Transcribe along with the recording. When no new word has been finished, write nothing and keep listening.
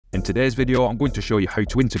In today's video, I'm going to show you how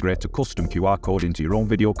to integrate a custom QR code into your own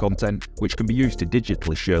video content, which can be used to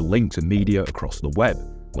digitally share links and media across the web.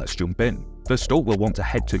 Let's jump in. First up, we'll want to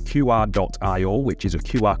head to qr.io, which is a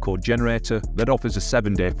QR code generator that offers a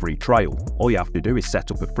 7-day free trial. All you have to do is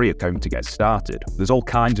set up a free account to get started. There's all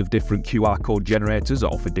kinds of different QR code generators that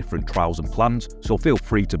offer different trials and plans, so feel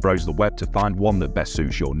free to browse the web to find one that best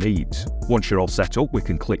suits your needs. Once you're all set up, we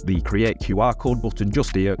can click the Create QR Code button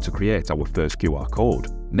just here to create our first QR code.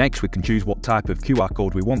 Next, we can choose what type of QR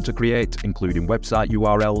code we want to create, including website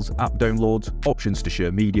URLs, app downloads, options to share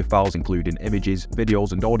media files including images,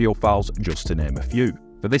 videos and audio files, just to name a few.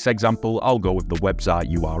 For this example, I'll go with the website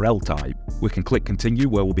URL type. We can click Continue,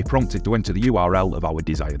 where we'll be prompted to enter the URL of our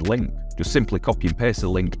desired link. Just simply copy and paste the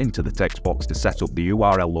link into the text box to set up the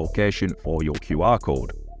URL location for your QR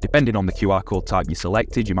code. Depending on the QR code type you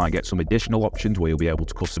selected, you might get some additional options where you'll be able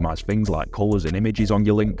to customize things like colors and images on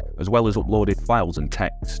your link, as well as uploaded files and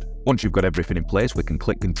text. Once you've got everything in place, we can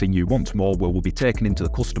click Continue once more, where we'll be taken into the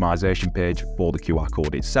customization page for the QR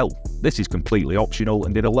code itself. This is completely optional,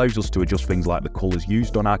 and it allows us to adjust things like the colors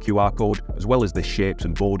used on our QR code, as well as the shapes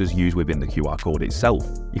and borders used within the QR code itself.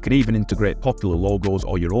 You can even integrate popular logos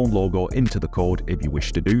or your own logo into the code if you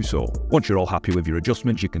wish to do so. Once you're all happy with your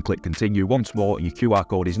adjustments, you can click Continue once more, and your QR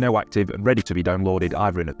code is now active and ready to be downloaded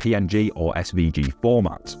either in a PNG or SVG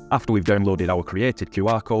format. After we've downloaded our created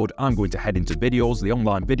QR code, I'm going to head into Viddyoze, the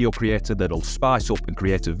online video creator that'll spice up and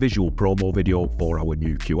create a visual promo video for our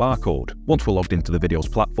new QR code. Once we're logged into the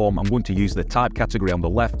Viddyoze platform, I'm going to use the type category on the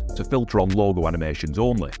left to filter on logo animations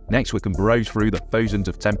only. Next, we can browse through the thousands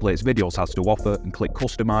of templates Viddyoze has to offer and click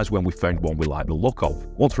Customize when we found one we like the look of.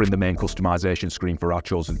 Once we're in the main customization screen for our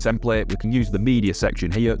chosen template, we can use the media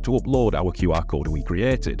section here to upload our QR code we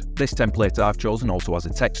created. This template I've chosen also has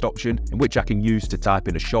a text option in which I can use to type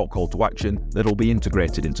in a short call to action that'll be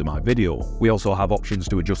integrated into my video. We also have options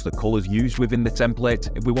to adjust the colors used within the template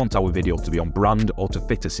if we want our video to be on brand or to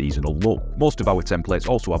fit a seasonal look. Most of our templates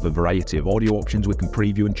also have a variety of audio options we can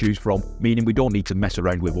preview and choose from, meaning we don't need to mess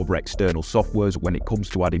around with other external softwares when it comes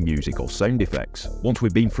to adding music or sound effects. Once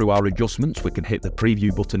we've been through our adjustments, we can hit the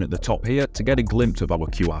preview button at the top here to get a glimpse of our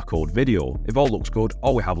QR code video. If all looks good,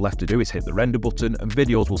 all we have left to do is hit the render button and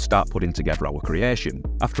Viddyoze will start putting together our creation.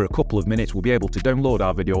 After a couple of minutes, we'll be able to download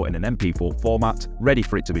our video in an MP4 format, ready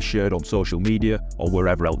for it to be shared on social media or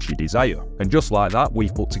wherever else you desire. And just like that,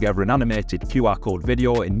 we've put together an animated QR code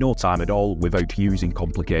video in no time at all without using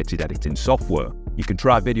complicated editing software. You can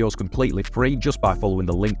try Viddyoze completely free just by following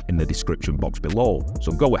the link in the description box below.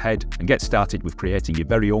 So go ahead and get started with creating your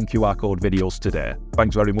very own QR code videos today.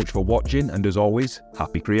 Thanks very much for watching, and as always,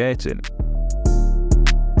 happy creating.